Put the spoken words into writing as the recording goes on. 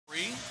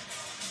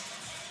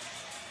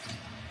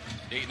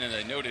Dayton, as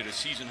I noted, a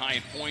season high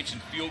in points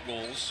and field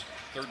goals.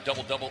 Third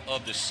double-double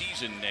of the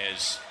season,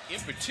 as in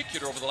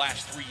particular over the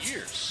last 3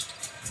 years.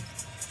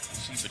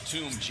 You see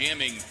Batum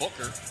jamming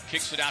Booker,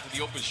 kicks it out to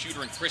the open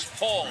shooter, and Chris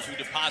Paul, who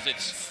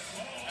deposits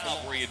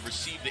out where he had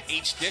received the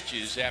 8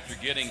 stitches after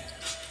getting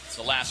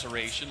the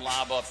laceration.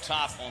 Lob up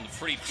top on the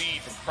pretty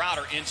feed from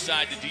Crowder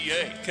inside the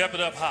DA. Kept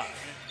it up high.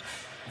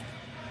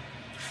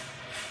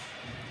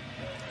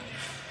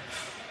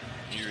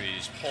 Here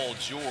is Paul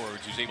George,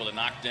 who's able to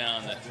knock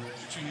down the...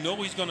 But you know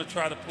he's going to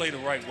try to play the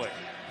right way.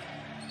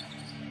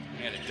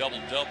 He had a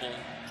double-double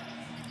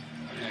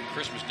in that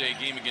Christmas Day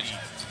game against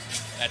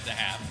at the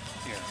half.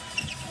 Yeah.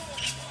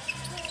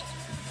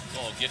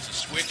 Paul gets a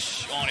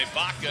switch on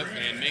Ibaka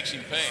and makes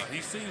him pay.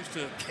 He seems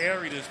to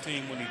carry this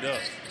team when he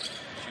does.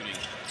 Shooting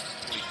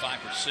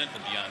 45%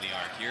 from beyond the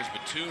arc. Here's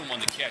Batum on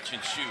the catch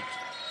and shoot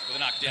with a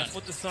knockdown. That's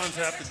what the Suns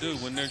have to do.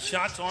 When their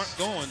shots aren't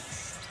going,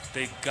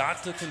 they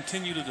got to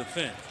continue to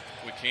defend.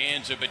 Quick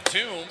hands of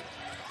Batum,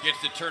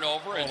 gets the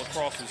turnover. All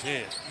across his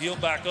head. He'll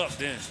back up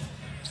then.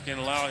 Can't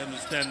allow him to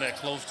stand that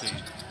close to you.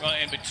 Well,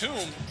 and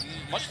Batum,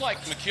 much like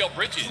Mikal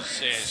Bridges,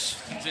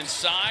 says he's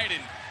inside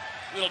and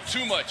a little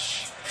too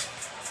much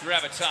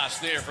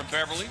gravitas there from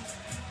Beverly.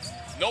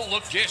 No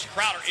look dish,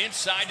 Crowder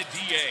inside the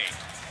DA.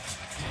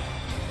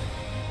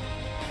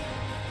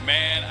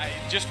 Man,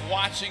 just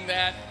watching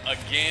that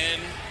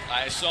again,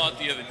 I saw it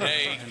the other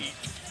day.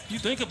 You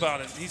think about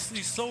it,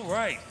 he's so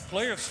right.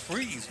 Players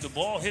freeze. The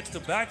ball hits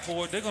the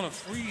backboard, they're going to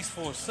freeze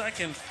for a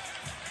second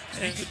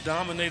and could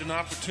dominate an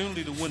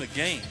opportunity to win a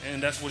game,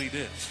 and that's what he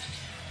did.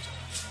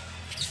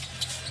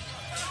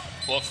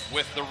 Book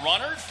with the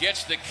runner,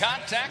 gets the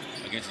contact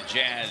against the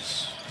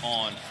Jazz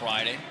on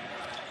Friday.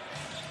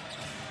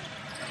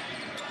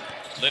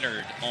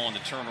 Leonard on the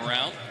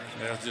turnaround.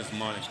 That's just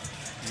money.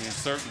 I mean,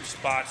 certain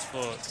spots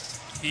for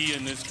he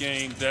in this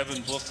game,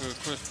 Devin Booker,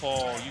 Chris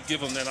Paul, you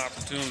give them that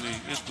opportunity,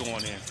 it's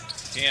going in.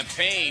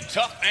 Campaign,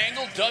 tough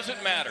angle,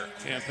 doesn't matter.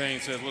 Campaign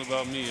says, what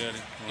about me, Eddie?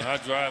 When I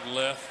drive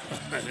left,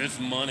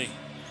 it's money.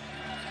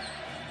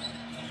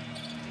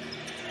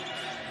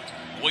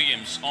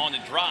 Williams on the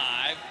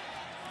drive.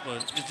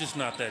 But it's just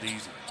not that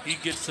easy. He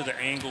gets to the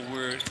angle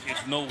where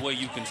it's no way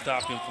you can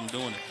stop him from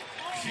doing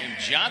it. Jim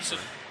Johnson.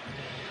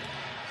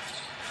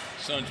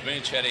 Suns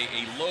bench had a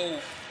low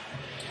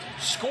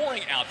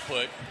scoring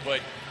output,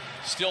 but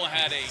still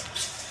had a...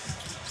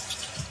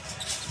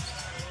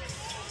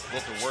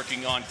 Booker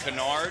working on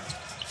Kennard.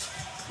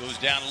 Goes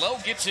down low,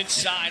 gets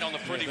inside on the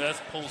pretty... Yeah,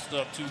 best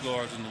post-up 2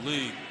 guards in the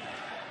league.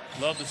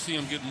 Love to see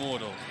him get more,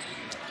 though.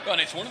 Well,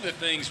 and it's one of the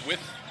things with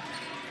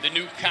the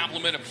new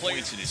complement of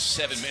points in his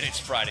 7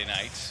 minutes Friday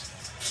nights.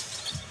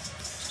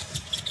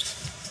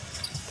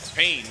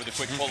 Payne with a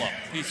quick pull-up.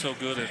 He's so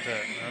good at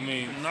that. I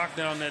mean, knock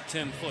down that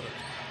 10-footer.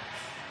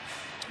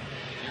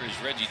 Here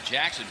is Reggie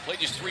Jackson. Played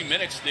just 3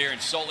 minutes there in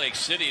Salt Lake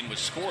City and was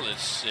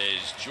scoreless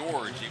as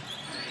George...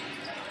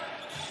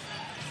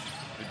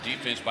 Good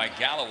defense by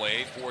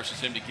Galloway forces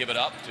him to give it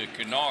up to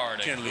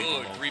Kennard. A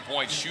good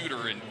three-point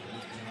shooter and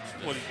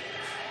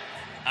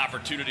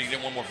opportunity to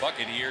get one more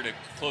bucket here to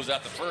close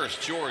out the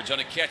first. George on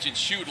a catch and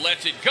shoot,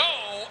 lets it go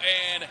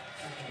and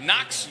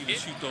knocks it.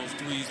 Shoot those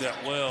threes that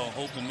well,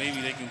 hoping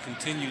maybe they can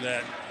continue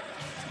that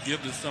to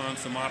give the Suns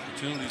some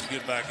opportunities to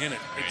get back in it.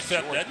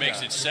 Except George that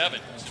makes it 7.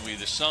 So we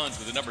the Suns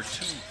with the number 2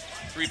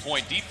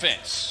 3-point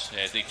defense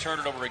as they turn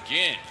it over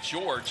again.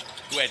 George,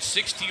 who had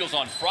 6 steals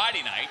on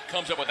Friday night,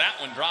 comes up with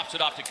that one, drops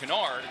it off to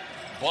Kennard,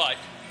 but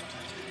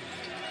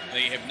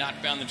they have not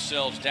found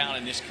themselves down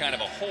in this kind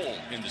of a hole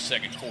in the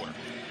second quarter.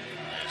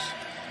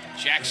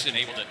 As Jackson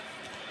able to,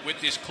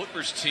 with this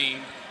Clippers team,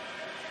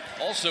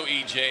 also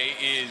EJ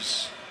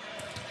is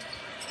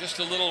just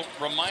a little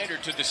reminder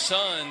to the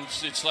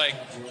Suns. It's like,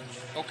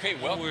 okay,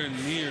 well, we're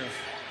near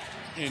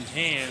in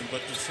hand, but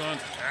the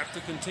Suns have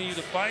to continue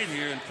to fight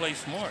here and play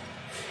smart.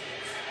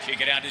 Kick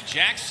it out to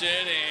Jackson,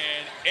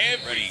 and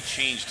everybody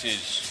changed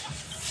his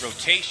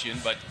rotation,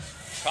 but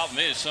problem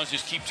is, Suns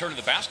just keep turning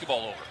the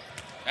basketball over.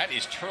 That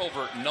is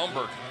turnover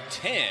number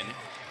 10.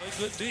 Play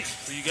good deep,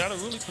 so you got to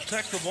really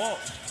protect the ball.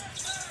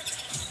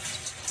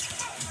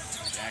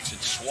 Jackson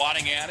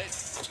swatting at it.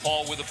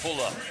 Paul with a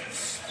pull-up.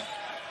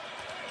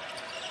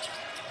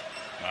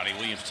 Monty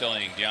Williams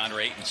telling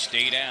DeAndre Ayton,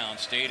 stay down,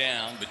 stay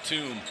down.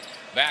 Batum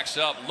backs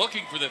up,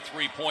 looking for the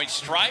three-point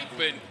stripe,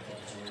 and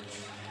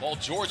Paul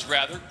George,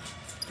 rather,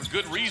 for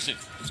good reason.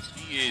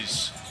 He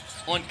is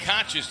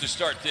unconscious to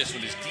start this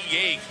with his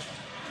DA.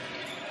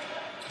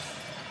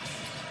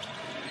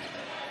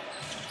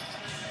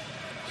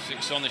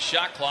 Six on the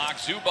shot clock.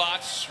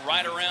 Zubats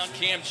right around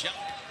Cam Johnson.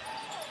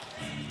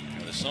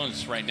 The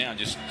Suns right now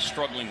just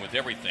struggling with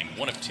everything.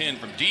 1 of 10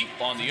 from deep.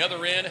 On the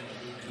other end,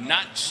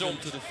 not so.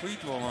 To the free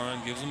throw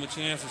line gives them a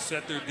chance to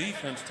set their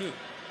defense too.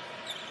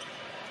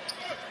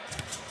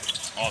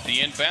 Off the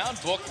inbound,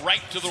 Book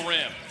right to the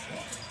rim.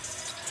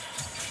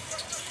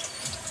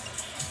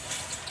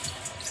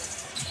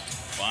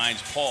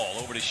 Finds Paul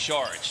over to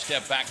Sharge.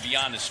 Step back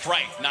beyond the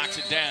stripe, knocks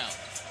it down.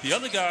 The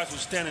other guys were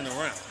standing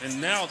around, and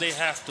now they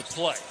have to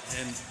play.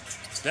 And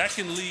that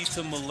can lead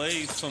to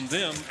malaise from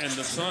them, and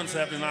the Suns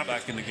have not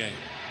back in the game.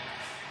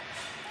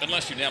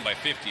 Unless you're down by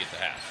 50 at the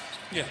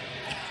half. Yeah.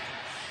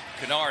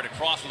 Kennard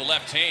across with the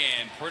left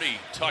hand. Pretty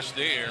touch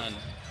there on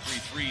 3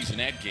 threes in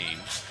that game.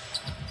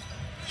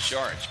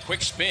 Sharge,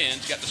 quick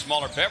spins, got the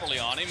smaller Beverly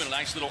on him, and a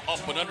nice little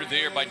up and under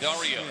there by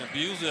Dario.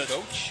 Abuse it.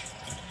 Coach.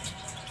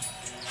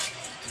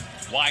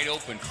 Wide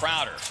open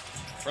Crowder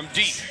from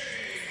deep.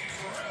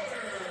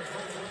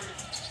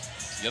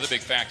 The other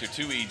big factor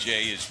too,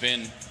 EJ, has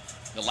been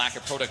the lack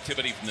of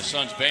productivity from the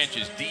Suns bench.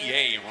 Is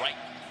DA right?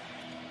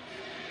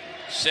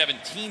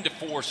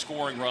 17-4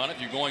 scoring run.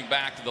 If you're going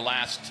back to the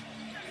last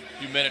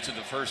few minutes of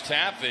the first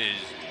half, is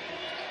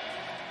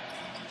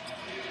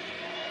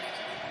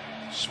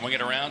swing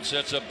it around,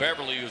 sets up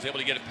Beverly, who was able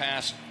to get it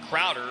past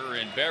Crowder,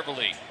 and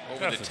Beverly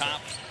over the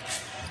top.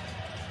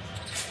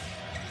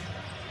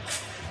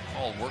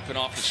 All working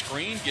off the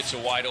screen, gets a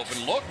wide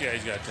open look. Yeah,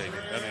 he's got to take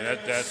it. I mean,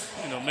 that's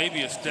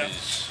maybe a step.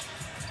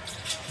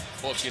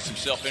 Bullock gets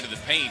himself into the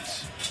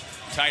paint,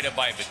 tied up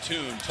by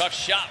Batum. Tough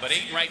shot, but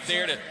Ayton right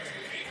there to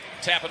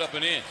tap it up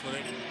and in.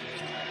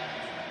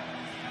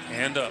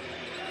 Hand up.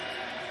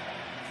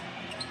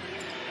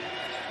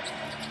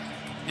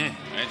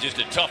 And just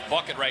a tough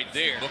bucket right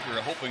there.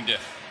 Booker hoping to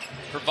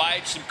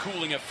provide some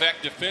cooling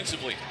effect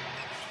defensively.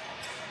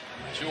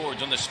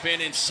 George on the spin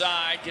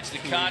inside, gets the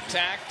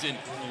contact, and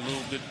a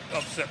little bit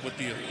upset with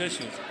the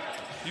officials.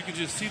 You can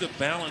just see the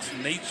balanced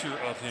nature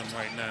of him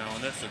right now,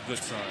 and that's a good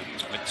sign.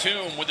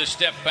 Batum with a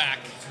step back.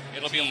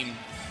 It'll be in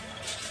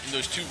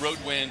those 2 road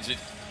wins at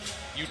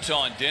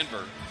Utah and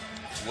Denver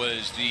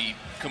was the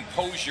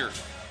composure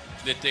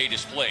that they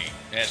displayed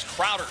as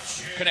Crowder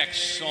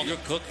connects on. You're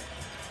cooking.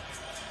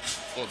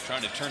 Well,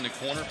 trying to turn the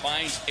corner,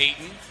 finds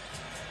Ayton,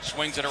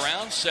 swings it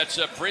around, sets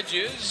up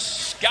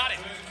Bridges, got it.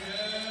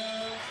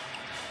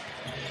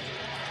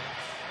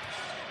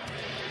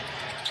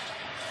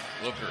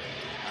 Booker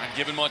not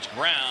giving much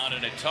ground,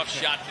 and a tough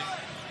shot.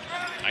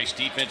 Nice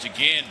defense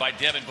again by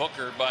Devin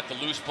Booker, but the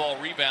loose ball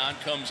rebound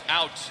comes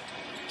out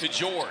to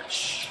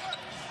George.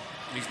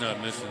 He's not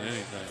missing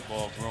anything.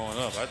 Ball growing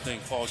up. I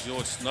think Paul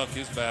George snuck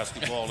his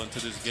basketball into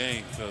this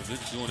game because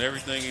it's doing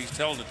everything he's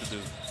telling it to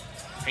do.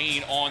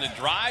 Payne on the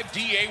drive.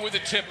 DA with a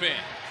tip in.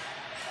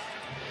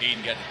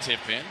 Eden got the tip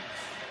in,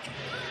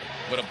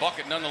 but a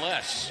bucket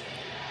nonetheless.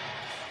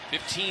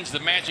 15's the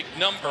magic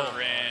number,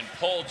 and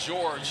Paul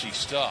George,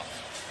 he's tough.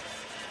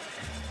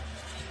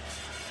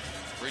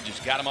 Bridges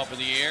got him up in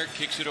the air,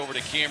 kicks it over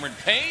to Cameron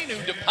Payne,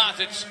 who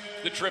deposits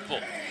the triple.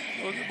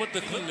 But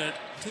the thing that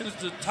tends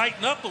to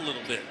tighten up a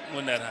little bit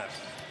when that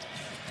happens.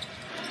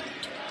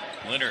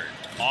 Leonard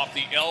off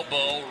the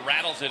elbow,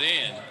 rattles it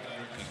in.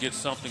 Can get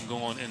something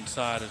going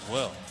inside as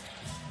well.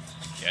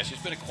 Yes,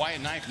 it's been a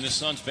quiet night from the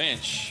Suns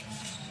bench.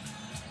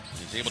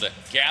 He's able to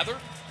gather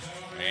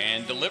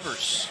and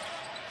delivers.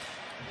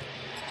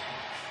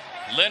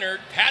 Leonard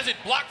has it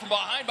blocked from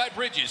behind by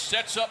Bridges.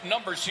 Sets up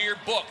numbers here.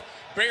 Book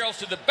barrels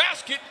to the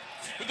basket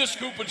with the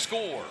scoop and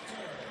score.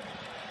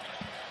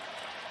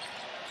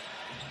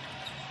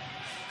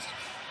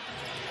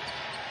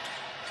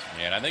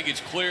 And I think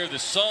it's clear the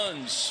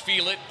Suns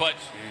feel it, but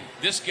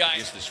this guy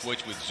is the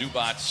switch with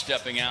Zubac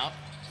stepping out.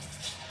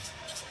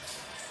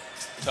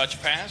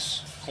 Touch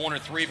pass, corner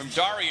 3 from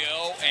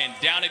Dario, and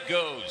down it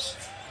goes.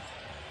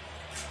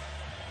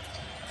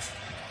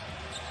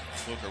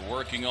 Booker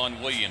working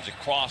on Williams,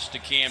 across to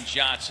Cam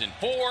Johnson.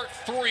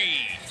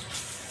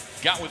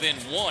 4-3. Got within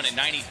 1 at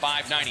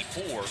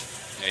 95-94.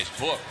 As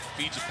Book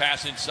feeds a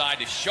pass inside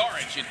to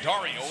Saric, and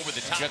Dario over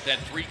the top. Got that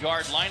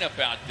 3-guard lineup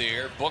out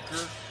there.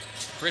 Booker,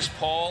 Chris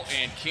Paul,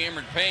 and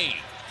Cameron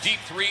Payne. Deep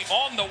 3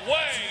 on the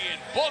way, and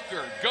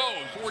Booker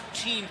goes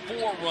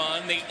 14-4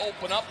 run. They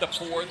open up the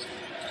 4th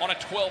on a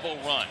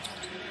 12-0 run.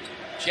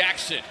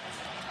 Jackson.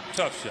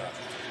 Tough shot.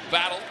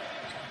 Battle.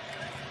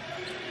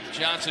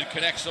 Johnson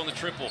connects on the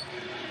triple.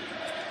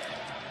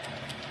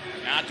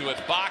 Now to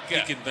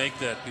Ibaka. He can make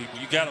that, people.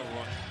 You got to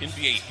run.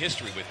 NBA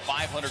history with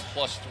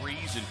 500-plus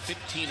threes and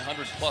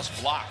 1,500-plus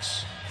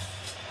blocks.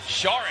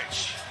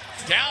 Saric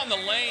down the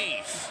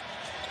lane.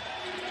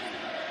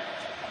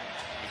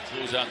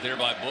 Close out there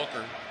by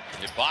Booker.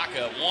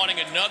 Ibaka wanting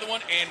another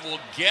one and will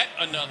get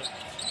another.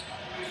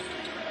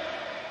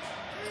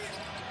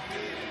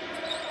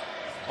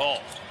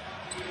 Paul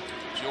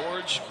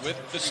George with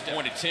the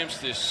point attempts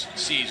this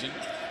season,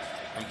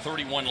 from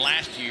 31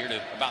 last year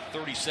to about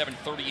 37,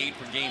 38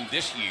 per game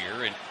this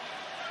year. And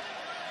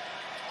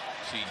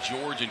see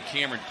George and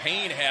Cameron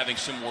Payne having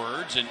some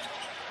words, and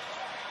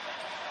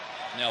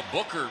now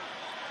Booker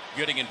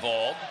getting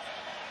involved.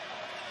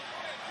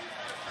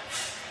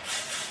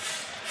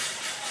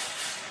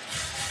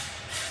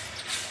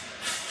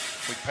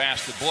 Quick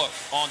pass to Book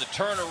on the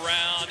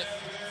turnaround.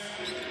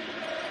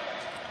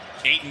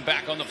 Ayton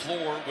back on the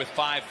floor with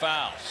 5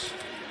 fouls.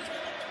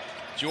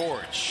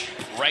 George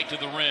right to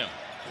the rim.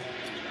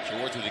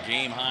 George with a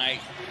game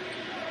high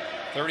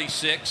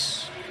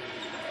 36.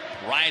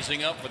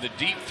 Rising up with a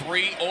deep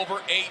 3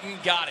 over Ayton.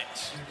 Got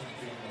it.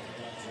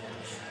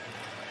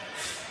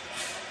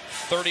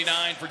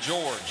 39 for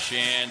George,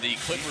 and the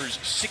Clippers'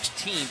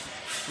 16th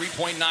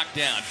Three-point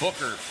knockdown.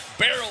 Booker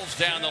barrels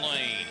down the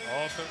lane.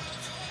 Alter.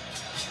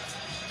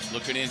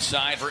 Looking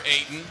inside for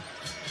Ayton.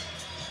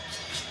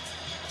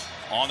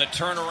 On the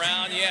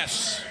turnaround,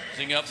 yes.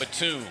 Thing up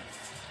Batum.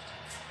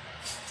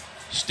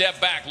 Step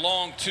back,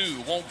 long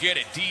two. Won't get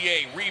it.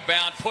 DA,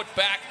 rebound, put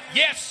back.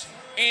 Yes,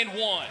 and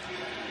one.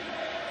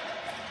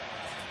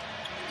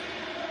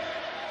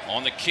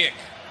 On the kick.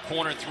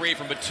 Corner three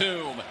from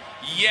Batum.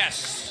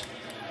 Yes.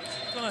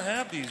 You're going to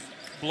have these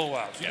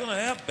blowouts. You're going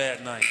to have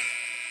bad nights.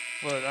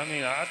 But, I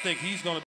mean, I think he's going to